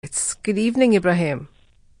Good evening, Ebrahim.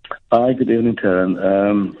 Hi, good evening, Karen.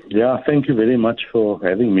 Thank you very much for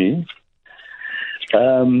having me.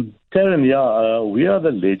 Karen, we are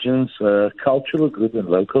the Legends cultural group and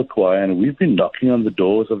local choir, and we've been knocking on the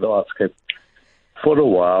doors of the Artscape for a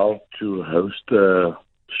while to host a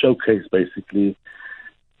showcase, basically,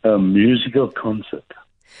 a musical concert.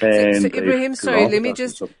 And so Ebrahim,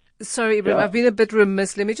 Sorry, Ebrahim, I've been a bit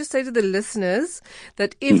remiss. Let me just say to the listeners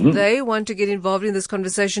that if they want to get involved in this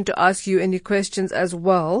conversation to ask you any questions as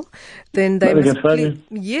well, then they must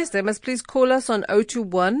please call us on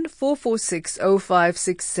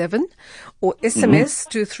 021-446-0567 or SMS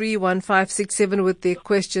to 31567 with their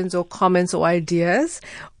questions or comments or ideas,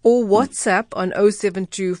 or WhatsApp on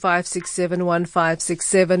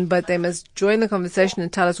 072-567-1567. But they must join the conversation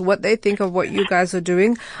and tell us what they think of what you guys are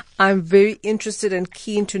doing. I'm very interested and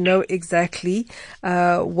keen to know exactly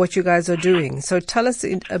what you guys are doing. So tell us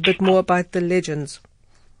a bit more about the Legends.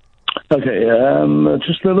 Okay,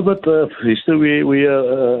 just a little bit of history. We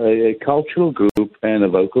are a cultural group and a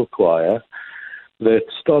vocal choir that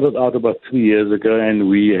started out about 3 years ago, and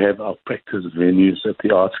we have our practice venues at the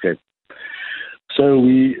Artscape. So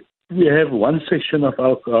we have one section of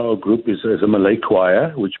our group is a Malay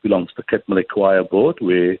choir, which belongs to the Cape Malay Choir Board,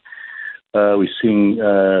 where we sing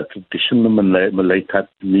traditional Malay type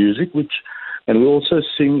music, and we also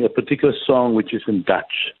sing a particular song which is in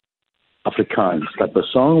Dutch, Afrikaans type of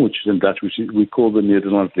song, which is in Dutch, which we call the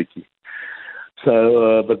Nederlands liedjie.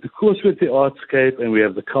 So, but because we're at the Artscape and we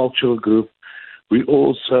have the cultural group, we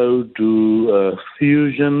also do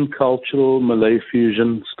fusion, cultural Malay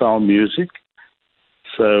fusion style music.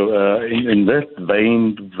 So in that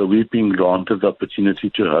vein, we've been granted the opportunity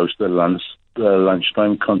to host a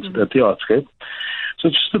lunchtime concert at the Artscape. So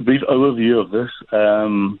just a brief overview of this.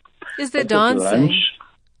 Is there dancing?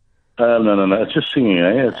 No. It's just singing.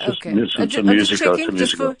 It's just music.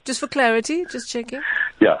 Just for clarity, just checking.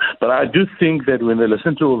 Yeah, but I do think that when they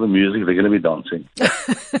listen to all the music, they're going to be dancing.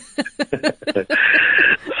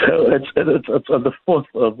 So it's on the 4th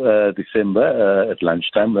of December at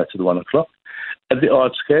lunchtime. That's at 1 o'clock. At the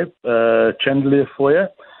Artscape, Chandelier Foyer.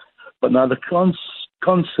 But now the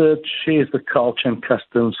concert shares the culture and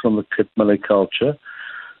customs from the Cape Malay culture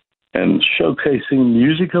and showcasing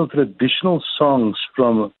musical traditional songs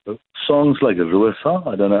from songs like Ruasa.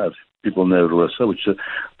 I don't know if people know Ruasa, which is a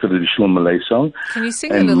traditional Malay song. Can you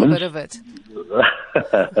sing a little bit of it?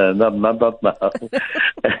 Not now.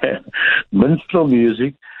 Minstrel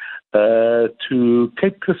music to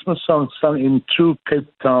Cape Christmas songs sung in true Cape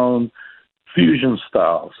Town fusion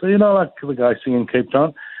style. So, like the guys sing in Cape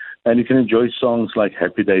Town, and you can enjoy songs like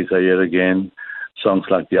Happy Days Are Here Again, songs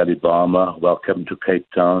like The Alibama, Welcome to Cape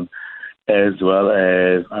Town, as well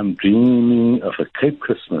as I'm Dreaming of a Cape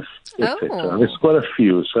Christmas, etc. There's quite a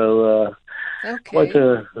few, so quite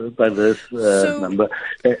a diverse number.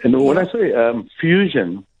 And when I say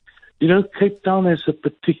fusion, Cape Town has a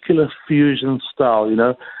particular fusion style.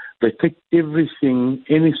 They take everything,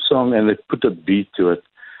 any song, and they put a beat to it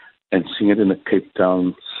and sing it in a Cape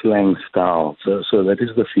Town slang style. So that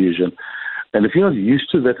is the fusion. And if you're not used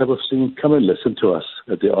to that type of singing, come and listen to us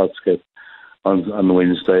at the Artscape on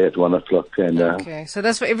Wednesday at 1 o'clock. And, okay, so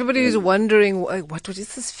that's for everybody who's wondering, what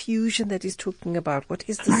is this fusion that he's talking about? What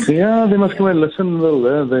is this? Yeah, they must come and listen. They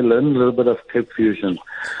learn a little bit of Cape fusion.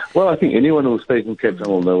 Well, I think anyone who stays in Cape Town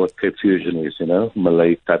will know what Cape fusion is,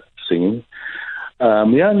 Malay type singing.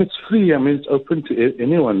 And it's free. It's open to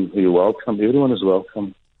anyone. You're welcome. Everyone is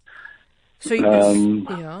welcome. So you guys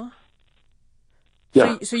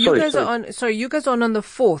are on. Sorry, you guys are on the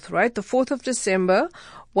 4th, right? The 4th of December,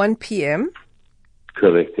 1 p.m.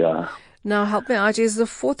 Correct. Yeah. Now help me out. Is the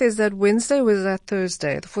 4th, is that Wednesday or is that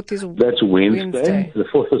Thursday? The 4th is that's Wednesday. The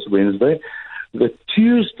 4th is Wednesday. The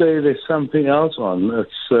Tuesday there's something else on.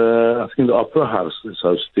 It's I think the Opera House is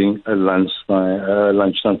hosting a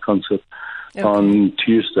lunchtime concert on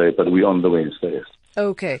Tuesday, but we're on the Wednesday.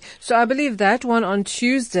 Okay, so I believe that one on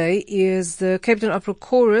Tuesday is the Cape Town Opera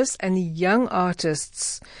Chorus and young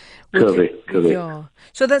artists. Correct. Yeah.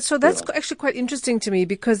 So that's actually quite interesting to me,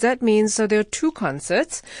 because that means, so there are two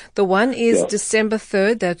concerts. The one is December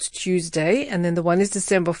 3rd, that's Tuesday, and then the one is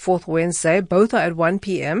December 4th, Wednesday. Both are at 1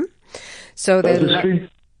 p.m. So they're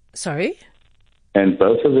sorry? And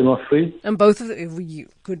both of them are free. And both of them,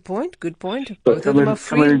 good point. Both of them are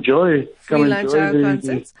free. Come and enjoy. Free lunch hour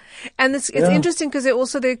concerts. And it's interesting because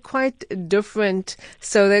they're quite different.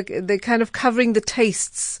 So they're kind of covering the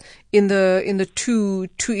tastes in the two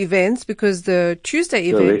events, because the Tuesday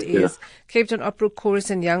event is Cape Town Opera Chorus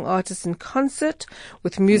and Young Artists in Concert,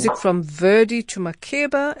 with music from Verdi to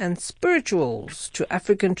Makeba and spirituals to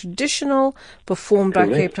African traditional, performed by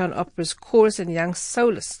Cape Town Opera's chorus and young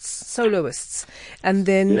soloists. And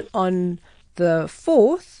then on the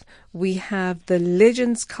 4th, we have the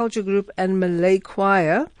Legends Culture Group and Malay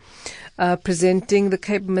Choir presenting the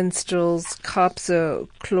Cape Minstrels Kaapse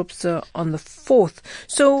Klopse on the 4th.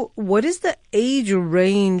 So what is the age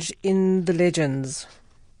range in the Legends?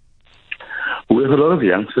 We have a lot of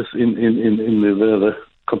youngsters in the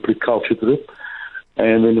complete culture group,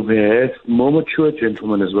 and then we have more mature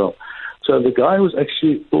gentlemen as well. So the guy who's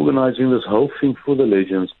actually organizing this whole thing for the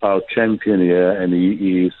Legends, our champion here, and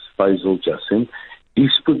he is Faisal Jassim.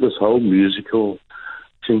 He's put this whole musical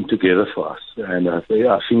thing together for us, and I think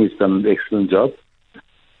he's done an excellent job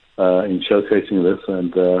in showcasing this.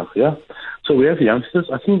 And so we have youngsters.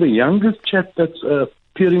 I think the youngest chap that's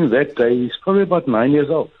appearing that day is probably about 9 years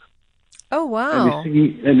old. Oh wow!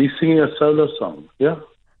 And he's singing a solo song. Yeah.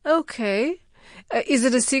 Okay. Is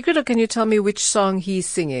it a secret, or can you tell me which song he's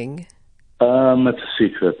singing? It's a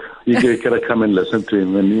secret. You gotta come and listen to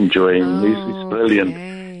him and enjoy him. He's brilliant. Okay.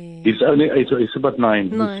 He's about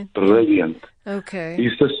 9. He's brilliant. Okay.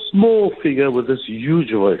 He's a small figure with this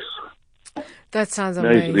huge voice. That sounds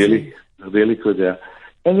amazing. He's really, really good, yeah.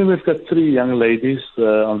 And then we've got 3 young ladies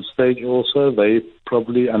on stage also. They're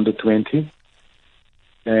probably under 20.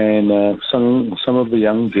 And some of the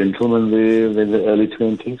young gentlemen there, they're in the early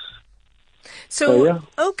 20s. So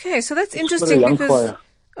okay, so that's interesting because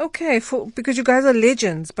because you guys are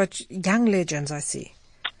legends, but young legends, I see.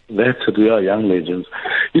 That's it. We are young legends.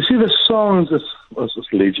 You see, the songs is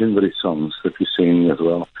legendary songs that we sing as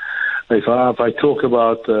well. If I talk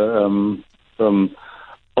about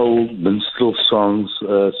old minstrel songs,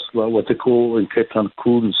 what they call in Cape Town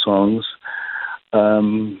cool songs.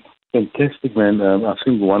 Fantastic, man. I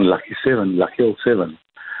think one Lucky L7.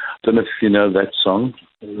 Don't know if you know that song,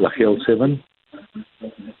 Lucky L7.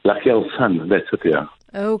 Lucky L Sun, that's it, yeah.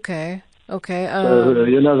 Okay. So,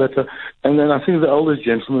 you know that. And then I think the oldest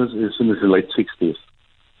gentleman is in his late 60s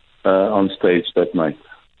on stage that night.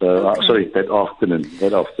 That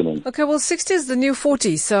afternoon. Okay, well, 60 is the new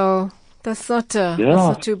 40, so that's not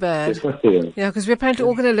too bad. Yeah, because we're apparently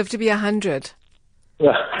all going to live to be 100.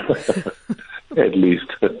 At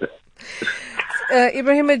least.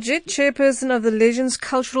 Ebrahim Majiet, Chairperson of the Legends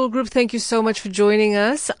Cultural Group, thank you so much for joining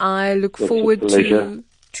us. I look forward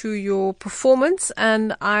to your performance,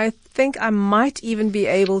 and I think I might even be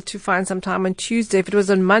able to find some time on Tuesday. If it was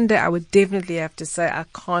on Monday, I would definitely have to say I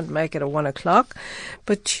can't make it at 1 o'clock.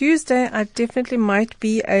 But Tuesday, I definitely might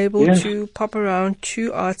be able to pop around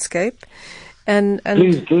to Artscape. And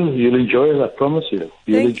please do. You'll enjoy it, I promise you.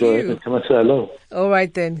 You'll enjoy it, and come and say hello. All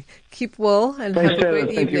right, then. Keep well and have a great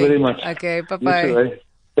evening. Thank you very much. Okay, bye-bye. You too, eh?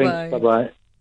 Thanks. Bye-bye.